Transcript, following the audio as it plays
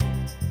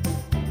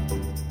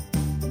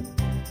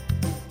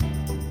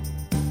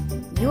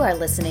You are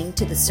listening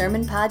to the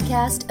Sermon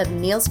Podcast of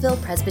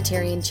Neelsville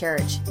Presbyterian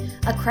Church,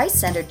 a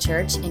Christ-centered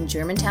church in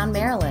Germantown,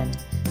 Maryland.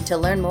 To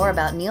learn more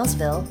about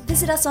Neelsville,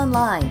 visit us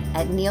online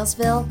at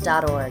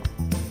neelsville.org.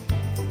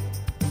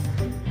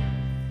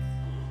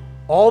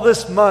 All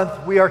this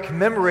month, we are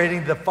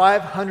commemorating the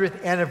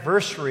 500th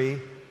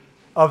anniversary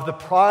of the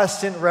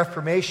Protestant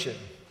Reformation.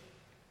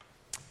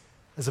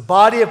 As a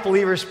body of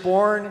believers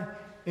born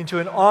into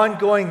an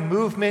ongoing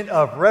movement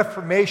of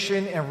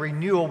reformation and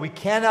renewal, we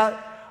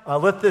cannot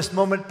let this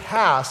moment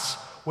pass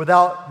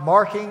without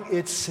marking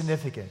its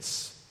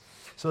significance.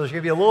 So there's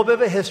going to be a little bit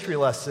of a history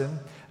lesson.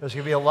 There's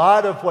going to be a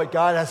lot of what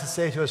God has to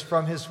say to us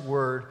from His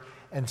Word.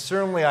 And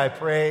certainly I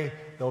pray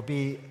there'll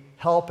be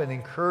help and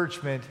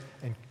encouragement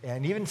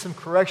and even some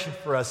correction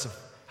for us of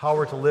how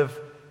we're to live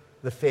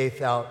the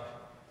faith out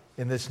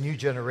in this new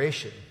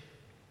generation.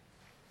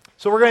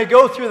 So we're going to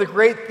go through the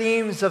great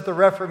themes of the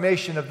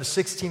Reformation of the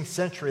 16th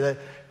century that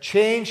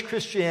changed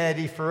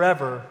Christianity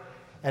forever,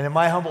 and in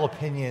my humble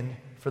opinion,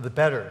 for the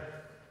better.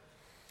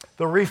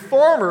 The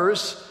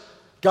Reformers,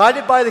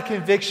 guided by the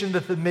conviction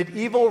that the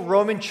medieval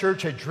Roman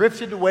Church had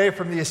drifted away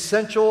from the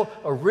essential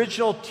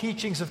original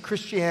teachings of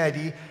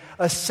Christianity,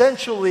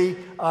 essentially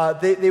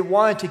they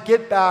wanted to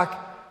get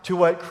back to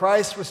what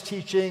Christ was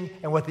teaching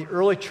and what the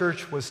early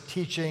church was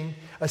teaching,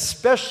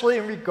 especially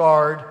in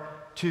regard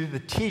to the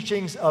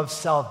teachings of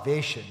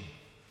salvation.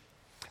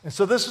 And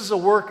so this was a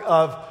work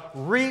of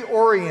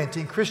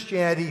reorienting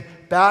Christianity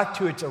back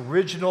to its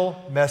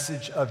original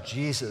message of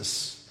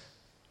Jesus.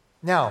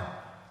 Now,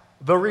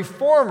 the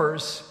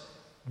Reformers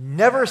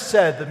never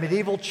said the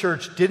medieval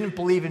church didn't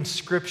believe in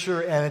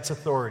Scripture and its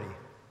authority.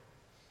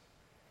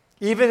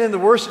 Even in the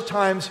worst of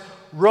times,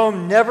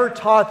 Rome never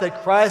taught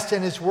that Christ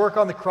and His work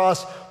on the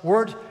cross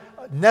weren't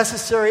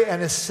necessary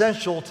and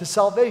essential to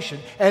salvation.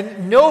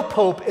 And no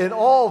pope in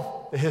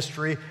all the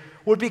history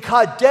would be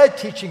caught dead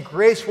teaching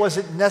grace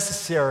wasn't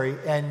necessary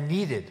and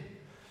needed.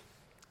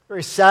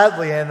 Very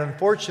sadly and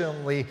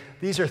unfortunately,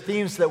 these are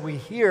themes that we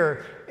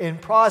hear in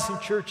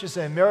Protestant churches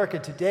in America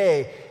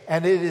today,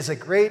 and it is a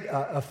great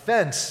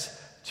offense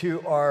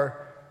to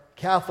our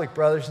Catholic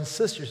brothers and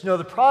sisters. No,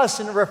 the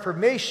Protestant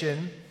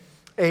Reformation,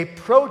 a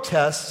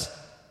protest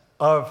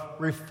of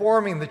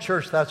reforming the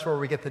church, that's where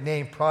we get the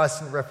name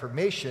Protestant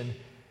Reformation,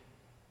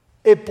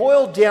 it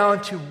boiled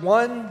down to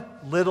one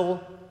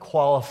little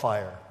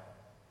qualifier,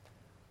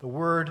 the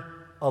word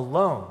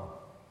alone.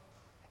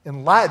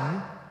 In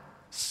Latin,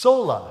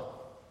 sola.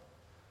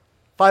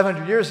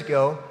 500 years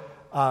ago,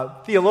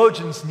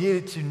 theologians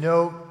needed to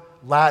know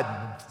Latin,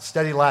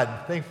 study Latin.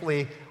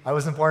 Thankfully, I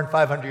wasn't born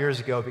 500 years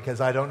ago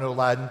because I don't know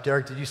Latin.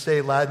 Derek, did you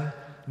study Latin?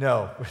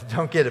 No,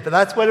 don't get it. But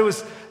that's what it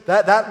was.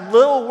 That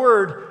little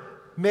word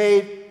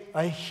made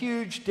a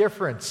huge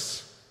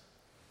difference.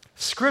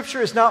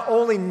 Scripture is not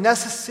only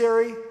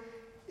necessary,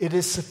 it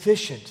is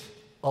sufficient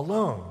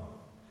alone.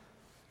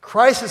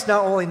 Christ is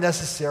not only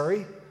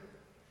necessary,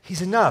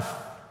 He's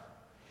enough.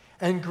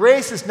 And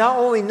grace is not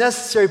only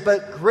necessary,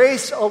 but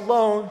grace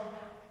alone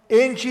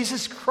in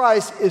Jesus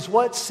Christ is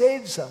what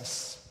saves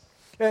us.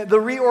 The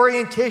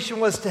reorientation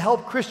was to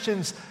help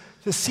Christians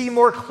to see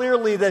more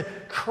clearly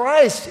that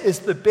Christ is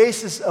the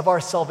basis of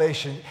our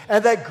salvation,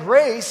 and that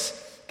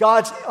grace,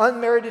 God's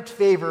unmerited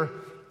favor,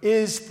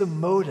 is the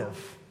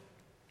motive.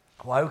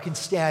 Why we can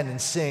stand and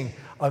sing,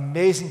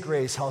 "Amazing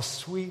Grace, how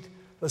sweet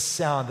the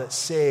sound that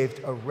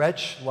saved a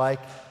wretch like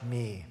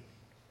me."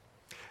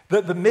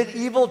 The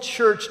medieval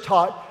church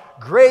taught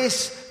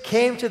grace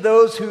came to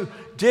those who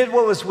did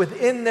what was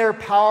within their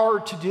power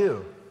to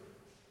do.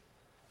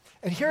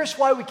 And here's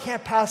why we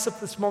can't pass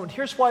up this moment.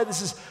 Here's why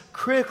this is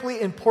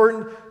critically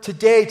important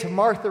today to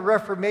mark the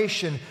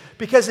Reformation.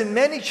 Because in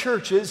many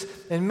churches,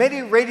 and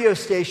many radio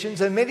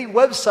stations, and many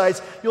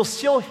websites, you'll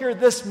still hear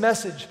this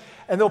message,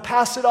 and they'll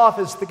pass it off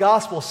as the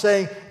gospel,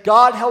 saying,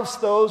 God helps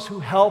those who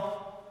help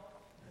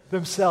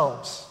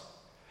themselves.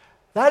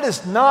 That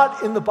is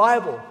not in the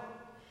Bible.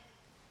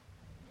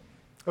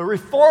 The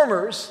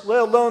Reformers, let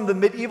alone the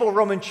medieval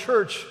Roman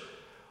church,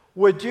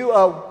 would do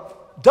a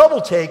double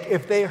take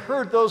if they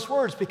heard those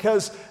words,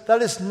 because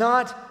that is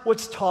not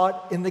what's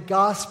taught in the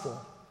gospel.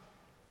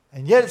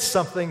 And yet it's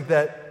something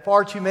that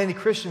far too many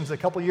Christians, a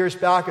couple years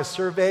back, a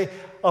survey,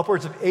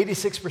 upwards of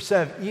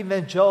 86%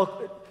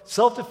 of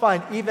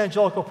self-defined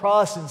evangelical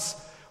Protestants,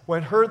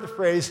 when heard the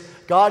phrase,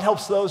 God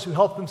helps those who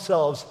help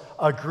themselves,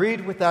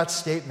 agreed with that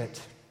statement.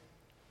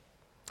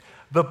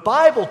 The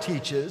Bible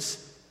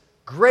teaches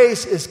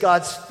grace is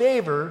God's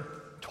favor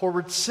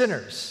toward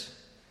sinners.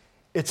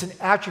 It's an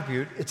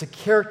attribute, it's a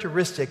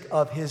characteristic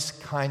of His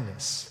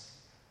kindness.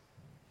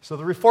 So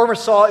the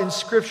Reformers saw in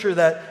Scripture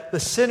that the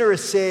sinner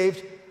is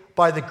saved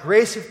by the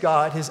grace of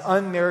God, His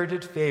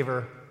unmerited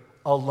favor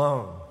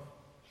alone.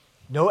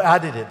 No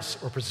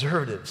additives or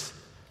preservatives.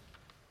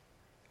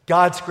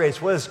 God's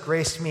grace. What does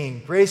grace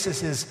mean? Grace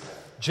is His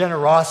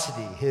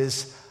generosity,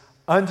 His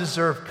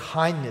undeserved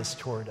kindness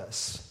toward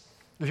us.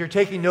 If you're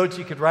taking notes,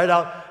 you could write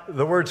out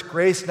the words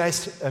grace,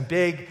 nice and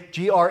big,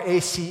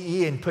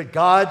 G-R-A-C-E, and put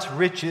God's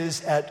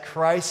riches at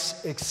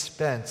Christ's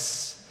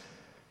expense.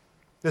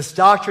 This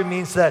doctrine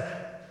means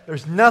that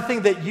There's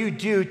nothing that you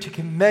do to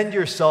commend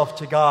yourself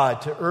to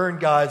God, to earn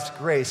God's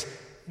grace.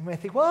 You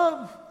might think,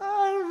 well,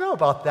 I don't know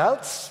about that.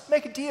 Let's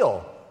make a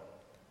deal.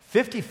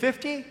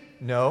 50-50?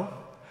 No.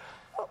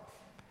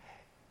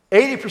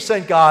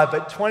 80% God,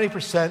 but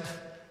 20%,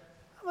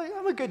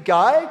 I'm a good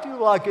guy, I do a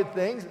lot of good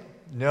things.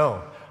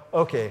 No.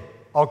 Okay,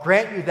 I'll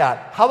grant you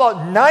that. How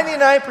about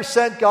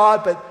 99%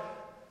 God, but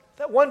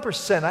that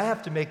 1%, I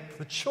have to make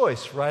the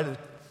choice, right?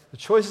 The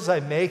choices I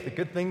make, the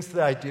good things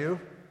that I do.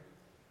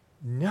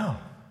 No.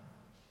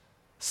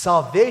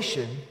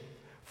 Salvation,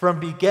 from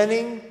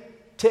beginning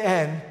to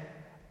end,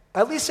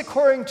 at least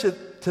according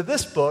to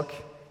this book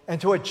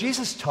and to what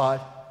Jesus taught,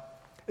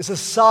 is a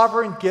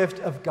sovereign gift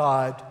of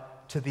God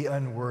to the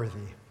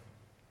unworthy.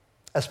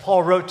 As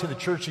Paul wrote to the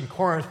church in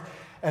Corinth,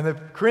 and the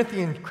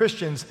Corinthian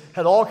Christians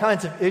had all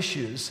kinds of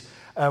issues.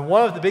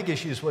 One of the big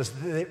issues was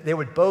they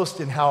would boast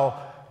in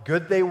how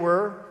good they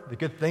were, the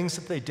good things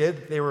that they did,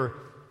 that they were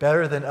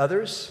better than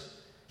others.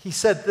 He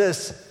said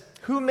this,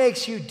 "Who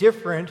makes you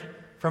different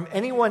from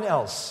anyone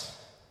else?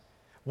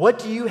 What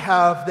do you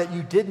have that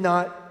you did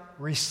not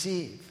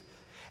receive?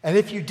 And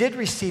if you did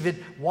receive it,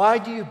 why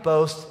do you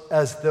boast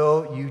as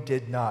though you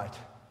did not?"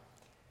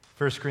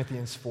 1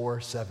 Corinthians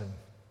 4:7.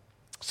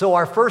 So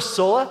our first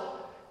sola,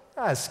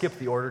 I skipped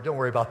the order, don't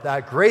worry about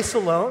that. Grace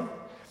alone.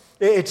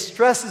 It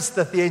stresses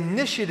that the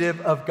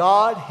initiative of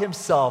God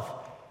himself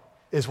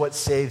is what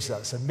saves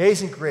us.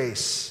 Amazing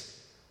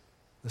grace,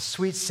 the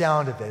sweet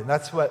sound of it. And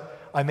that's what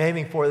I'm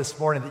aiming for this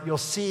morning, that you'll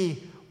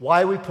see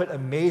why we put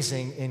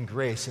amazing in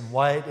grace and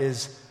why it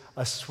is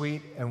a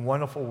sweet and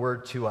wonderful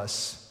word to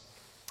us.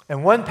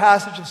 And one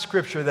passage of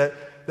Scripture that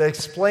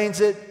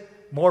explains it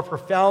more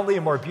profoundly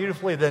and more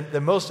beautifully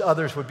than most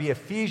others would be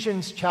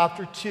Ephesians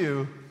chapter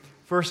 2,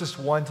 verses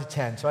 1 to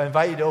 10. So I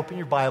invite you to open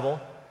your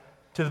Bible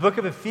to the book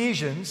of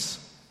Ephesians,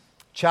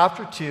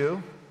 chapter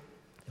 2.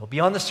 It'll be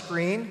on the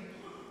screen.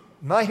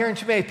 I'm not hearing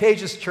too many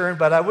pages turn,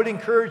 but I would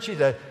encourage you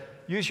to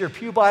use your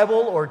pew Bible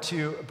or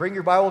to bring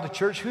your Bible to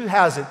church. Who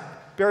has it?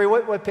 Barry,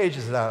 what page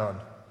is that on?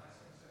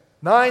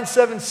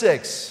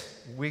 976.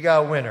 We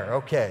got a winner.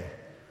 Okay.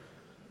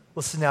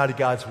 Listen now to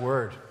God's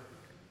word.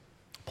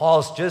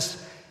 Paul's just,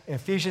 in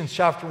Ephesians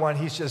chapter 1,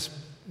 he's just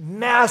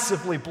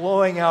massively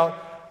blowing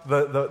out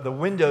the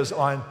windows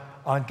on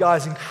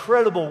God's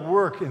incredible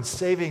work in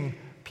saving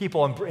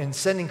people and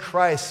sending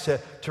Christ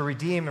to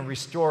redeem and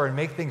restore and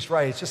make things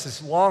right. It's just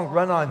this long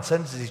run-on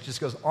sentences. He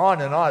just goes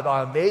on and on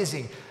about how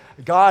amazing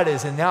God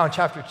is. And now in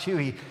chapter 2,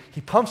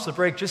 he pumps the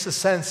brake just a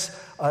sense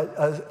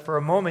for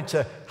a moment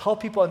to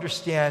help people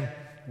understand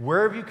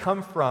where have you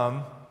come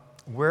from,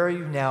 where are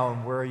you now,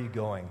 and where are you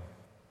going.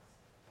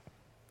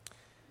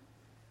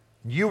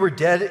 You were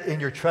dead in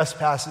your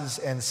trespasses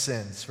and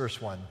sins,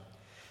 verse 1,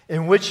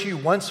 in which you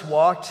once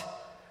walked,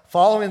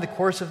 following the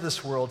course of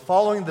this world,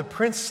 following the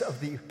prince of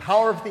the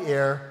power of the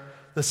air,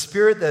 the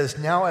spirit that is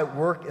now at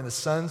work in the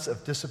sons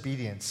of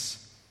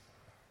disobedience,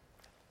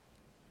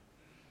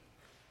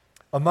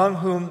 among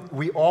whom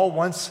we all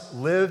once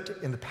lived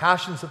in the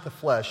passions of the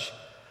flesh,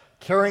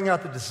 carrying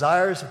out the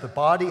desires of the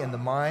body and the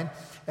mind,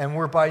 and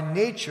were by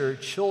nature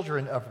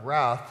children of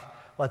wrath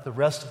like the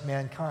rest of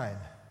mankind.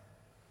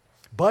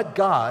 But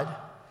God,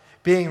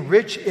 being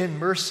rich in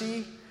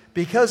mercy,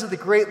 because of the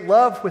great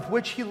love with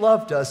which he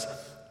loved us,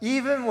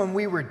 even when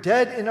we were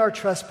dead in our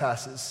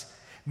trespasses,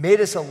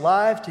 made us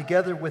alive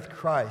together with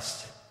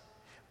Christ.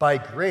 By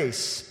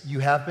grace you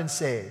have been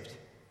saved,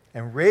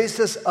 and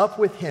raised us up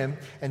with him,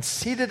 and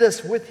seated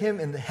us with him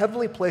in the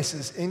heavenly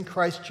places in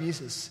Christ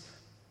Jesus,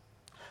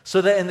 so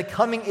that in the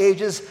coming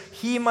ages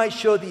he might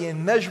show the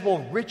immeasurable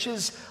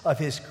riches of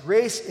his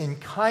grace in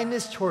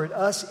kindness toward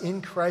us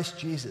in Christ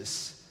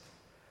Jesus.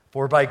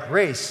 For by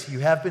grace you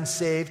have been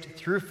saved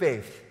through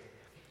faith,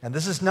 and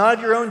this is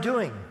not your own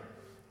doing.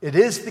 It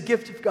is the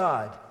gift of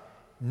God,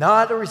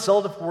 not a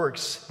result of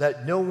works,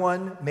 that no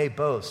one may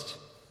boast.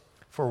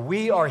 For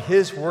we are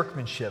his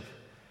workmanship,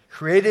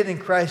 created in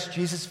Christ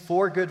Jesus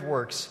for good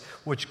works,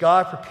 which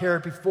God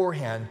prepared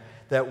beforehand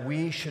that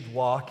we should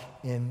walk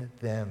in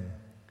them.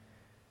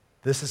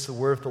 This is the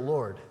word of the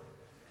Lord.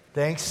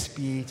 Thanks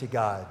be to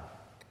God.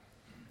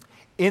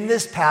 In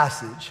this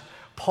passage,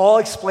 Paul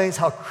explains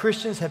how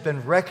Christians have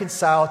been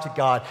reconciled to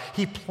God.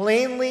 He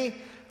plainly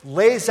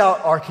lays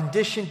out our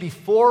condition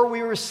before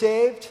we were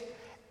saved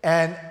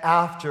and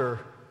after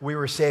we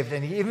were saved.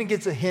 And he even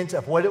gives a hint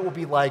of what it will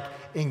be like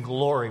in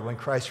glory when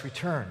Christ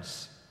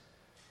returns.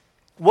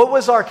 What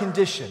was our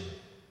condition?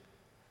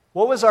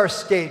 What was our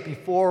state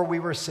before we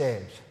were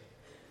saved?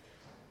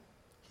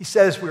 He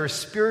says we were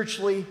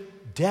spiritually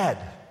dead.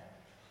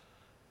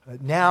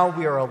 Now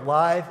we are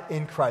alive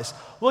in Christ.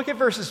 Look at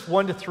verses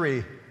 1 to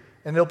 3,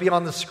 and they'll be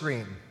on the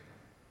screen.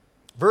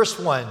 Verse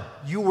 1,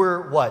 you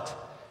were what?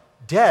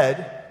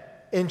 Dead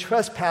in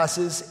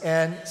trespasses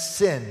and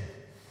sin.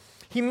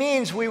 He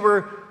means we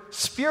were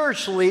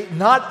spiritually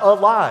not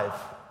alive.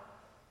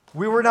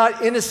 We were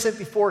not innocent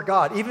before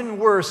God. Even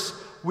worse,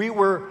 we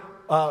were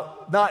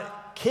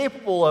not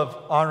capable of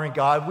honoring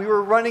God. We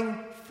were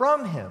running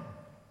from him.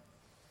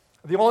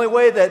 The only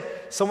way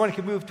that someone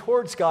can move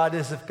towards God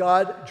is if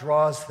God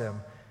draws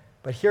them.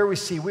 But here we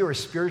see we were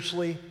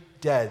spiritually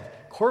dead.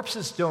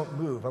 Corpses don't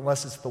move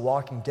unless it's the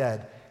walking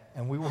dead,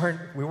 and we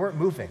weren't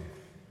moving.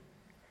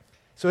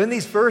 So in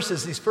these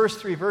verses, these first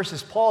 3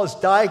 verses, Paul is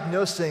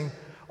diagnosing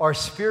our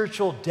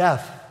spiritual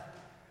death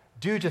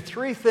due to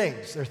 3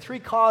 things. There are 3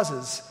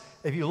 causes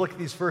if you look at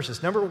these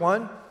verses. Number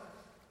 1,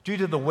 due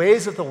to the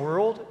ways of the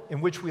world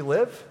in which we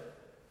live,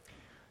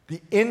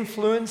 the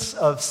influence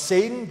of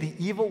Satan, the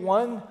evil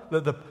one,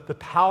 the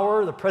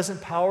power, the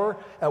present power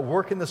at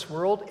work in this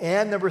world.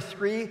 And number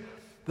 3,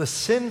 the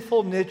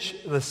sinfulness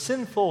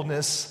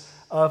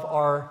of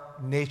our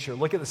nature.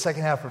 Look at the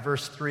second half of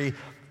verse 3.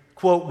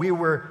 Quote, we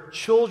were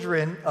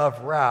children of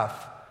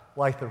wrath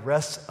like the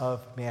rest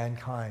of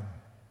mankind.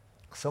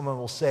 Someone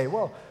will say,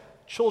 well,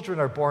 children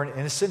are born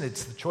innocent.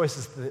 It's the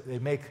choices that they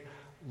make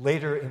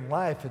later in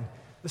life. And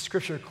the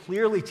scripture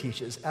clearly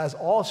teaches, as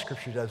all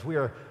scripture does, we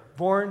are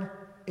born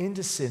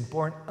into sin,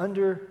 born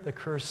under the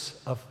curse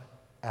of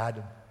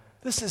Adam.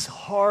 This is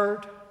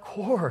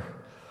hardcore.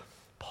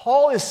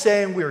 Paul is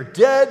saying we are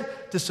dead,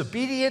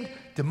 disobedient,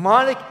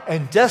 demonic,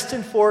 and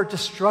destined for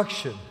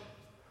destruction.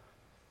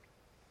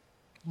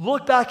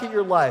 Look back at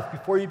your life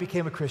before you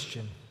became a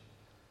Christian.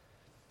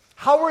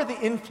 How were the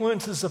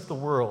influences of the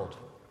world,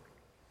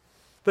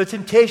 the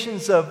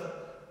temptations of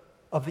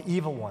the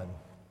evil one,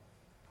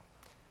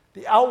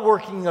 the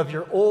outworking of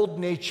your old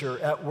nature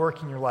at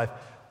work in your life,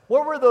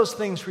 what were those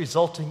things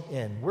resulting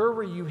in? Where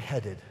were you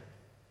headed?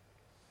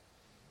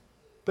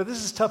 But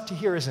this is tough to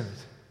hear, isn't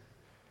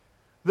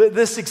it?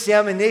 This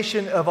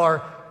examination of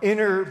our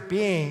inner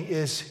being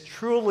is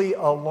truly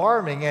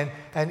alarming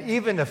and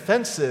even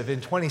offensive in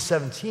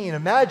 2017.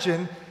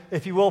 Imagine,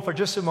 if you will, for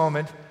just a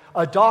moment,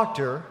 a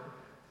doctor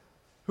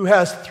who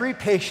has 3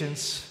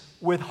 patients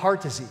with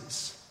heart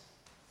disease.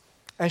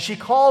 And she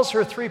calls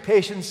her 3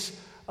 patients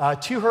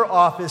to her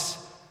office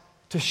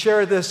to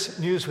share this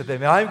news with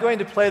them. And I'm going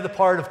to play the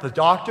part of the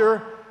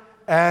doctor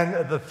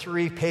and the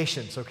 3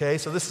 patients, okay?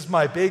 So this is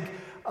my big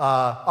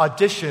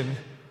audition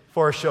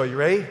for a show. You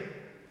ready?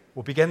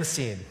 We'll begin the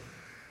scene.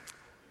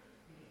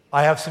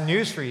 I have some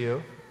news for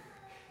you.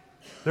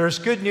 There's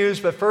good news,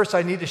 but first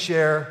I need to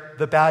share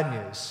the bad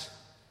news.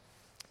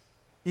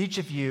 Each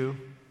of you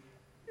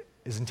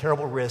is in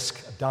terrible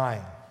risk of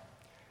dying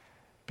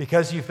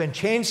because you've been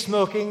chain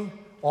smoking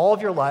all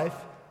of your life,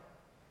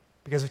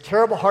 because of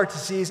terrible heart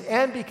disease,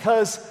 and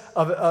because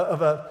of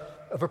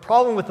a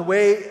problem with the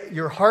way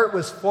your heart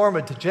was formed,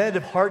 a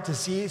degenerative heart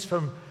disease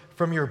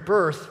from your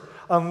birth.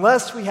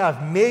 Unless we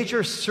have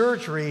major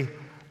surgery,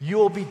 you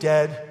will be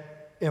dead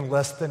in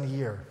less than a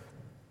year.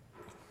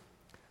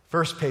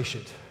 First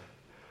patient.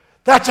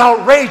 That's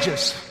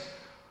outrageous.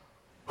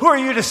 Who are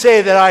you to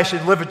say that I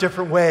should live a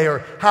different way or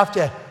have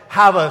to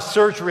have a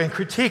surgery and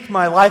critique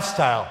my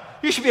lifestyle?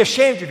 You should be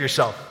ashamed of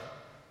yourself.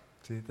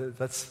 See,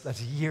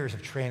 that's years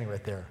of training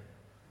right there.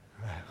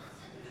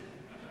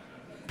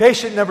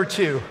 Patient number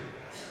 2.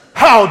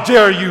 How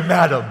dare you,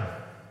 madam?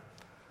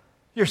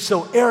 You're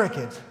so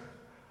arrogant.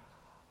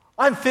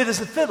 I'm fit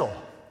as a fiddle.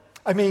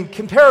 I mean,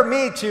 compare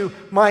me to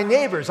my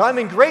neighbors. I'm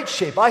in great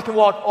shape. I can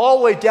walk all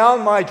the way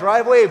down my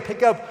driveway and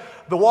pick up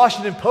the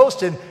Washington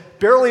Post and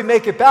barely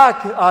make it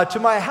back to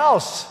my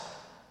house.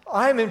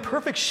 I'm in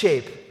perfect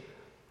shape.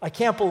 I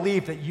can't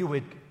believe that you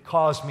would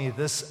cause me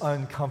this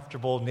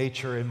uncomfortable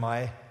nature in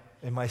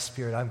my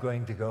spirit. I'm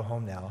going to go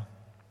home now.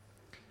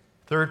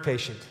 Third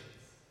patient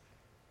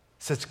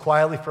sits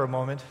quietly for a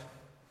moment,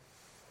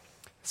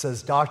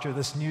 says, Doctor,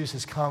 this news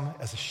has come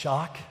as a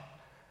shock.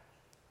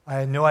 I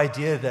had no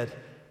idea that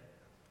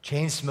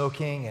chain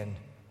smoking, and,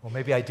 well,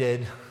 maybe I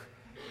did,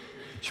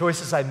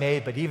 choices I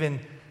made, but even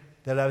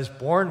that I was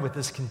born with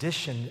this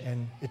condition,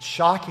 and it's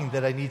shocking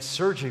that I need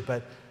surgery,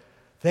 but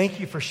thank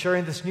you for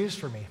sharing this news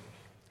for me.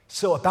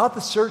 So about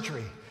the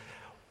surgery,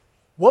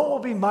 what will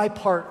be my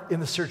part in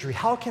the surgery?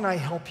 How can I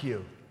help you?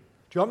 Do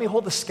you want me to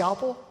hold the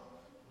scalpel?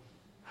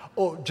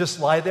 Oh, just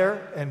lie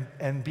there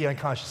and be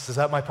unconscious. Is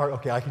that my part?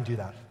 Okay, I can do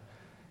that.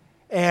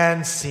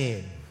 And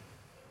scene.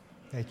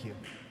 Thank you.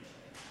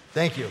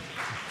 Thank you.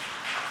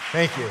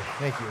 Thank you.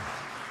 Thank you.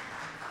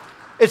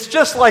 It's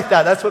just like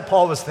that. That's what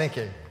Paul was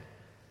thinking.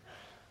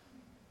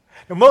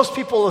 Now, most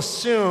people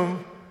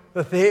assume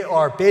that they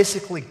are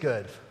basically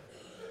good,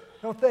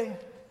 don't they?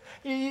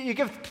 You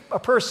give a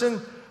person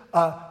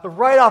the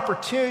right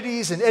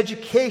opportunities and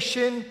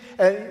education,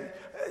 and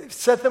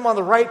set them on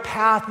the right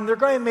path, and they're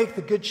going to make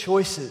the good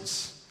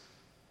choices.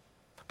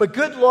 But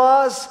good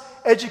laws,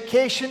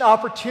 education,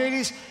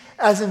 opportunities,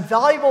 as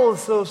invaluable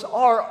as those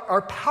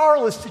are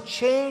powerless to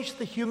change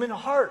the human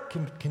heart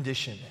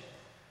condition.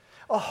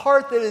 A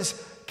heart that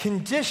is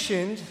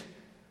conditioned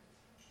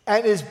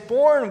and is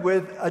born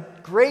with a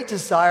great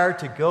desire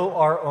to go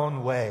our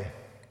own way.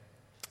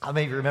 How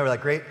many of you remember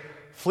that great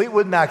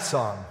Fleetwood Mac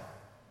song?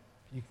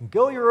 You can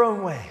go your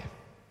own way.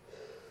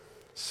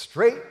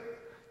 Straight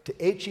to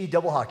HE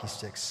double hockey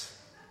sticks.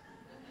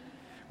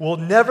 We'll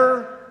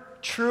never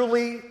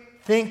truly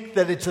think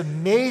that it's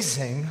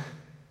amazing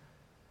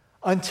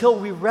until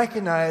we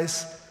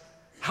recognize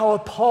how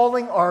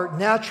appalling our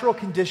natural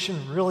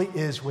condition really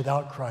is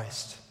without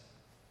Christ.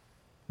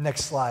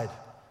 Next slide.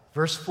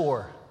 Verse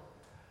 4,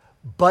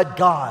 but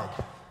God.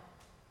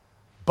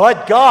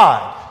 But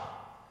God.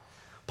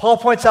 Paul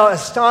points out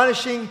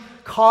astonishing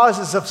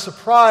causes of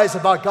surprise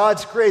about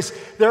God's grace.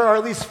 There are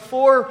at least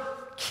 4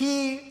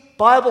 key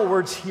Bible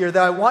words here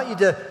that I want you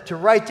to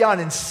write down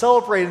and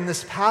celebrate in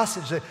this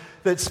passage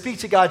that speak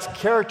to God's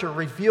character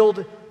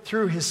revealed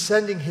through his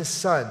sending his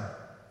Son.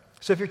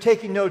 So if you're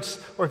taking notes,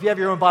 or if you have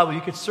your own Bible,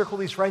 you could circle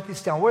these, write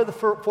these down. What are the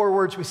 4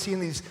 words we see in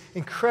these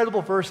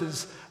incredible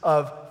verses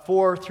of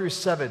 4 through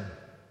 7?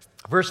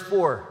 Verse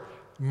 4,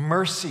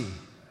 mercy.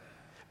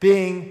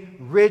 Being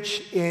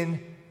rich in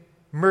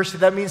mercy.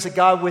 That means that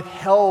God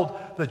withheld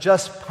the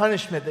just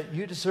punishment that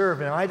you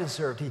deserve and I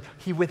deserved.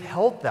 He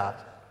withheld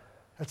that.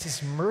 That's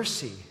his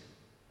mercy.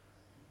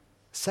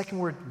 Second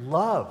word,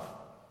 love.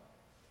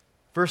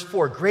 Verse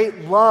 4,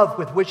 great love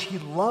with which he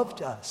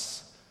loved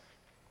us.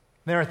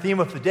 Then our theme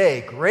of the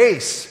day,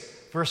 grace.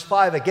 Verse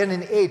 5, again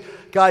in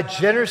 8, God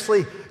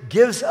generously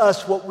gives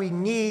us what we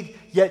need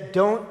yet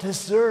don't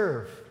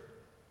deserve.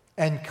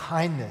 And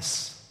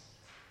kindness.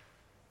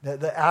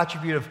 The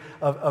attribute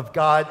of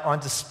God on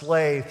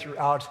display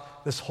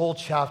throughout this whole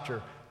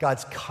chapter,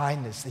 God's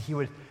kindness, that he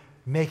would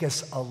make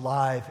us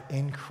alive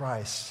in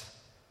Christ.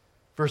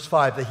 Verse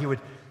 5, that he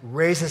would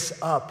raise us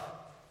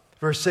up.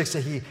 Verse 6,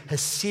 that he has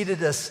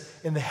seated us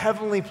in the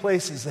heavenly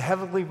places, the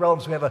heavenly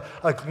realms. We have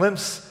a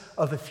glimpse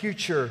of the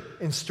future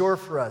in store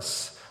for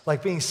us,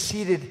 like being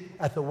seated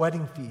at the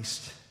wedding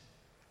feast.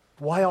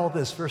 Why all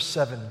this? Verse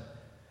 7,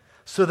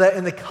 so that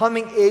in the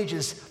coming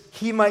ages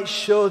he might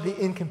show the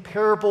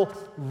incomparable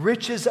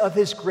riches of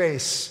his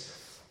grace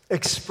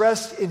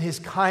expressed in his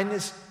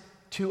kindness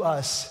to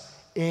us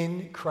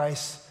in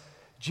Christ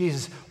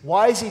Jesus.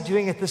 Why is he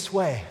doing it this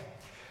way?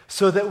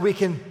 So that we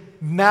can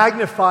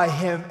magnify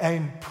him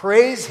and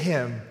praise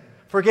him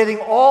for getting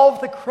all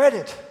of the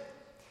credit.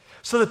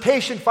 So the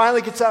patient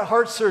finally gets that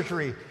heart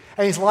surgery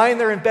and he's lying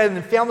there in bed and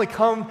the family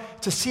come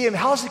to see him.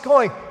 How's it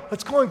going?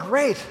 It's going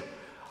great.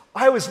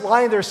 I was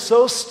lying there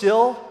so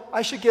still.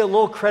 I should get a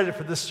little credit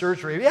for this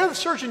surgery. Yeah, the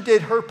surgeon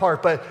did her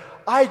part, but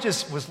I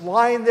just was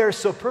lying there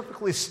so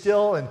perfectly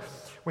still. And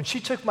when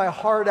she took my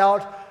heart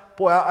out,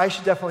 boy, I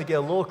should definitely get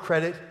a little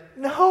credit.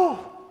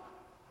 No.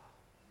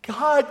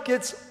 God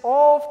gets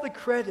all the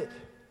credit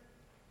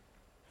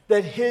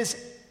that his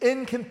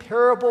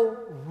incomparable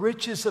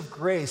riches of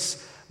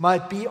grace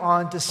might be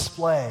on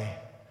display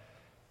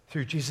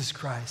through Jesus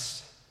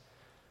Christ.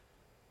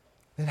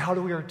 Then how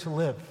do we are to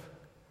live?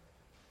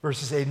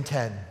 Verses 8 and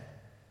 10.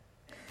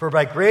 For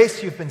by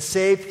grace you've been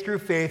saved through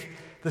faith.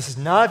 This is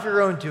not of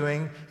your own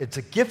doing. It's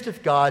a gift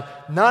of God,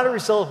 not a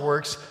result of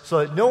works, so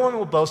that no one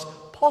will boast.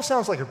 Paul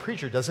sounds like a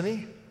preacher, doesn't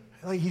he?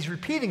 Like he's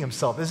repeating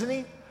himself, isn't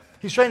he?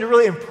 He's trying to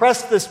really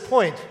impress this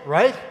point,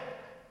 right?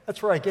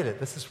 That's where I get it.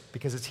 This is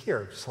because it's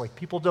here. It's like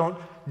people don't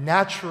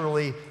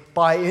naturally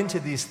buy into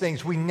these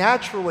things. We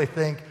naturally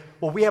think,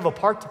 well, we have a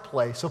part to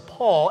play. So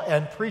Paul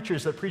and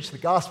preachers that preach the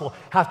gospel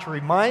have to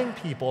remind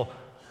people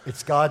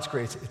it's God's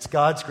grace. It's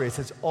God's grace.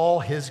 It's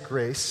all his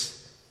grace.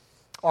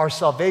 Our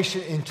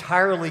salvation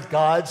entirely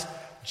God's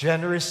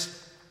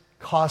generous,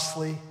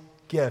 costly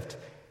gift.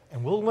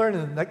 And we'll learn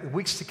in the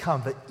weeks to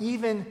come that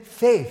even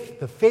faith,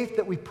 the faith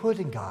that we put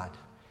in God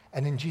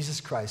and in Jesus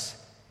Christ,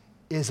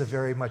 is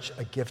very much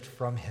a gift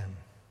from him.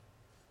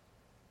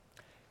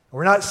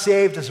 We're not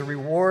saved as a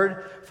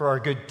reward for our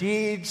good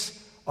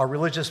deeds, our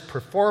religious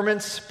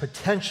performance,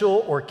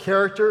 potential, or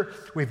character.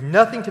 We have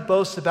nothing to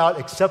boast about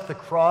except the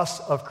cross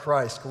of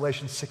Christ,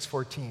 Galatians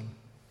 6:14.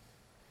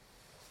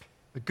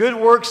 The good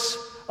works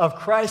of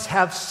Christ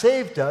have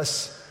saved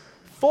us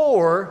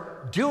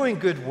for doing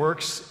good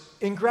works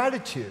in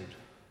gratitude.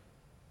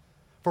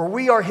 For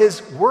we are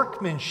his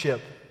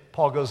workmanship,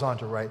 Paul goes on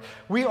to write.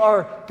 We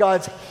are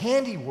God's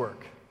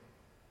handiwork.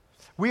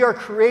 We are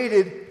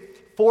created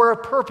for a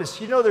purpose.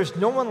 You know, there's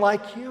no one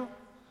like you.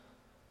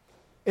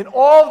 In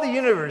all of the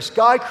universe,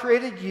 God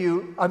created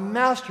you a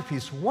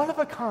masterpiece, one of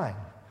a kind.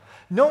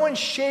 No one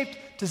shaped,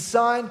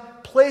 designed,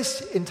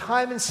 placed in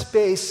time and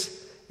space,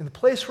 in the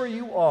place where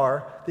you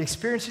are, the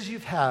experiences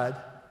you've had,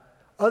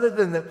 other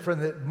than from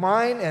the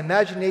mind and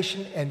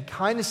imagination and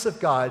kindness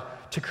of God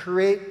to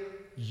create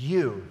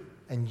you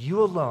and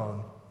you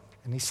alone.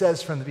 And he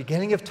says from the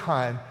beginning of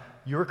time,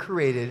 you're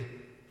created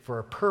for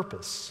a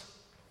purpose.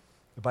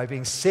 By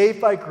being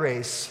saved by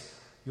grace,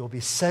 you'll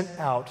be sent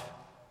out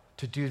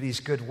to do these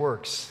good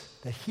works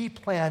that he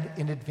planned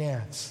in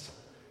advance.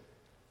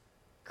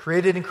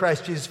 Created in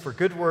Christ Jesus for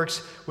good works,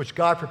 which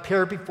God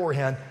prepared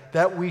beforehand,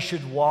 that we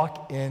should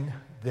walk in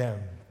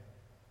them.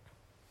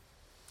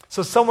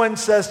 So someone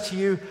says to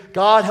you,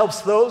 God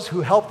helps those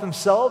who help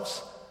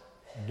themselves?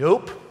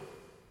 Nope.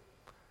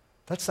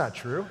 That's not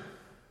true.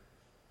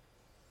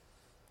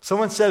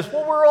 Someone says,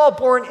 well, we're all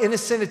born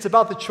innocent. It's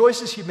about the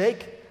choices you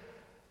make.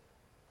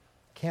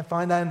 Can't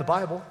find that in the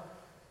Bible.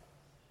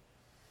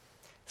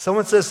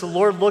 Someone says the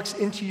Lord looks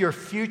into your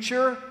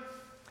future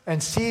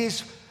and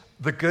sees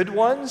the good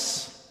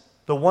ones,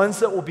 the ones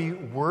that will be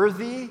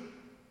worthy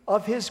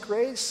of his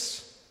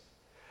grace.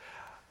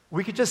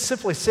 We could just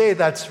simply say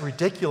that's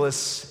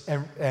ridiculous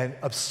and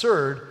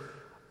absurd.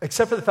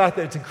 except for the fact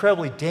that it's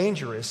incredibly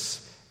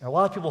dangerous, and a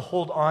lot of people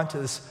hold on to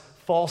this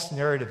false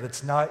narrative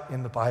that's not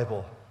in the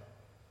Bible.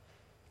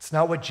 It's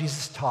not what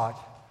Jesus taught.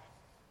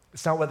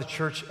 It's not what the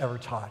church ever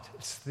taught.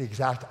 It's the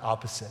exact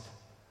opposite.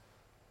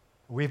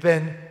 We've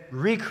been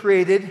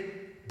recreated,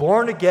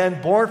 born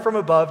again, born from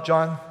above,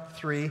 John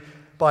 3,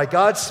 by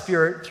God's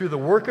Spirit through the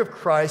work of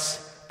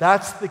Christ.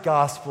 That's the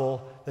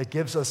gospel that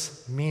gives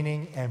us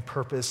meaning and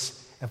purpose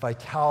and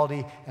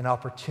vitality and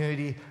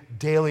opportunity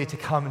daily to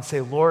come and say,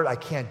 Lord, I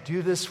can't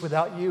do this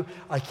without you.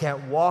 I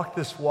can't walk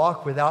this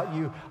walk without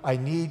you. I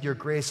need your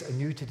grace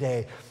anew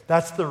today.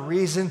 That's the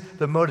reason,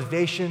 the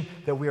motivation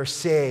that we are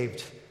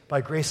saved by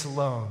grace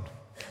alone.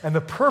 And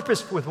the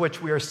purpose with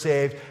which we are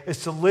saved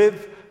is to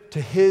live to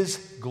his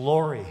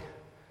glory.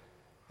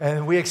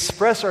 And we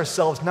express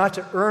ourselves not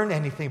to earn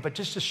anything, but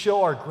just to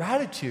show our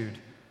gratitude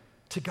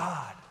to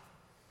God.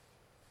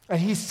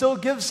 And he still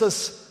gives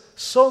us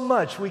so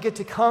much. We get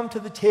to come to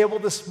the table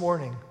this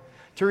morning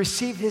to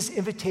receive his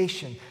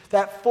invitation,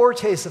 that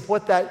foretaste of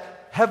what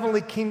that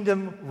heavenly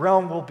kingdom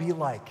realm will be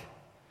like.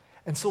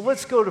 And so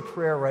let's go to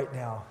prayer right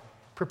now.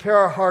 Prepare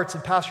our hearts,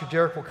 and Pastor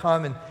Derek will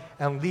come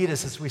and lead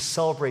us as we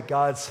celebrate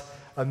God's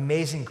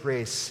amazing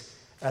grace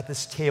at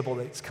this table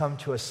that's come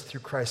to us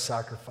through Christ's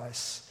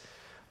sacrifice.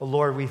 Oh,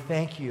 Lord, we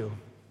thank you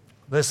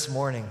this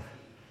morning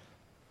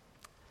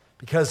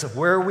because of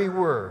where we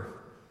were,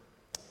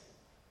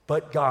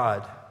 but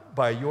God,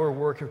 by your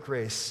work of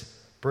grace,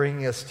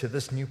 bringing us to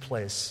this new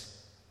place,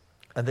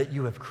 and that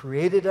you have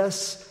created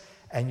us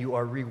and you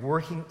are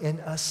reworking in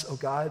us, oh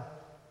God,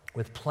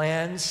 with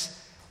plans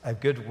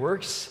of good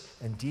works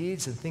and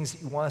deeds and things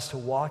that you want us to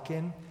walk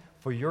in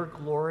for your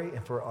glory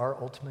and for our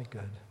ultimate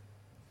good.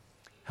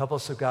 Help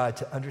us, oh God,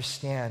 to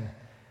understand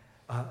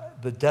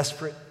the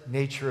desperate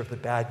nature of the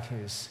bad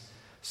news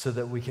so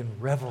that we can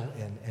revel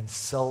in and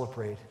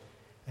celebrate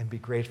and be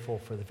grateful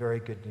for the very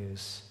good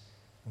news.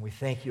 And we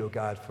thank you, O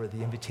God, for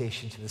the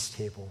invitation to this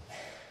table.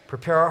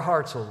 Prepare our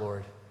hearts, O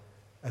Lord,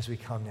 as we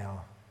come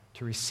now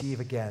to receive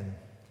again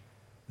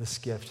this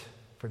gift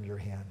from your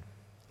hand.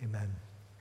 Amen.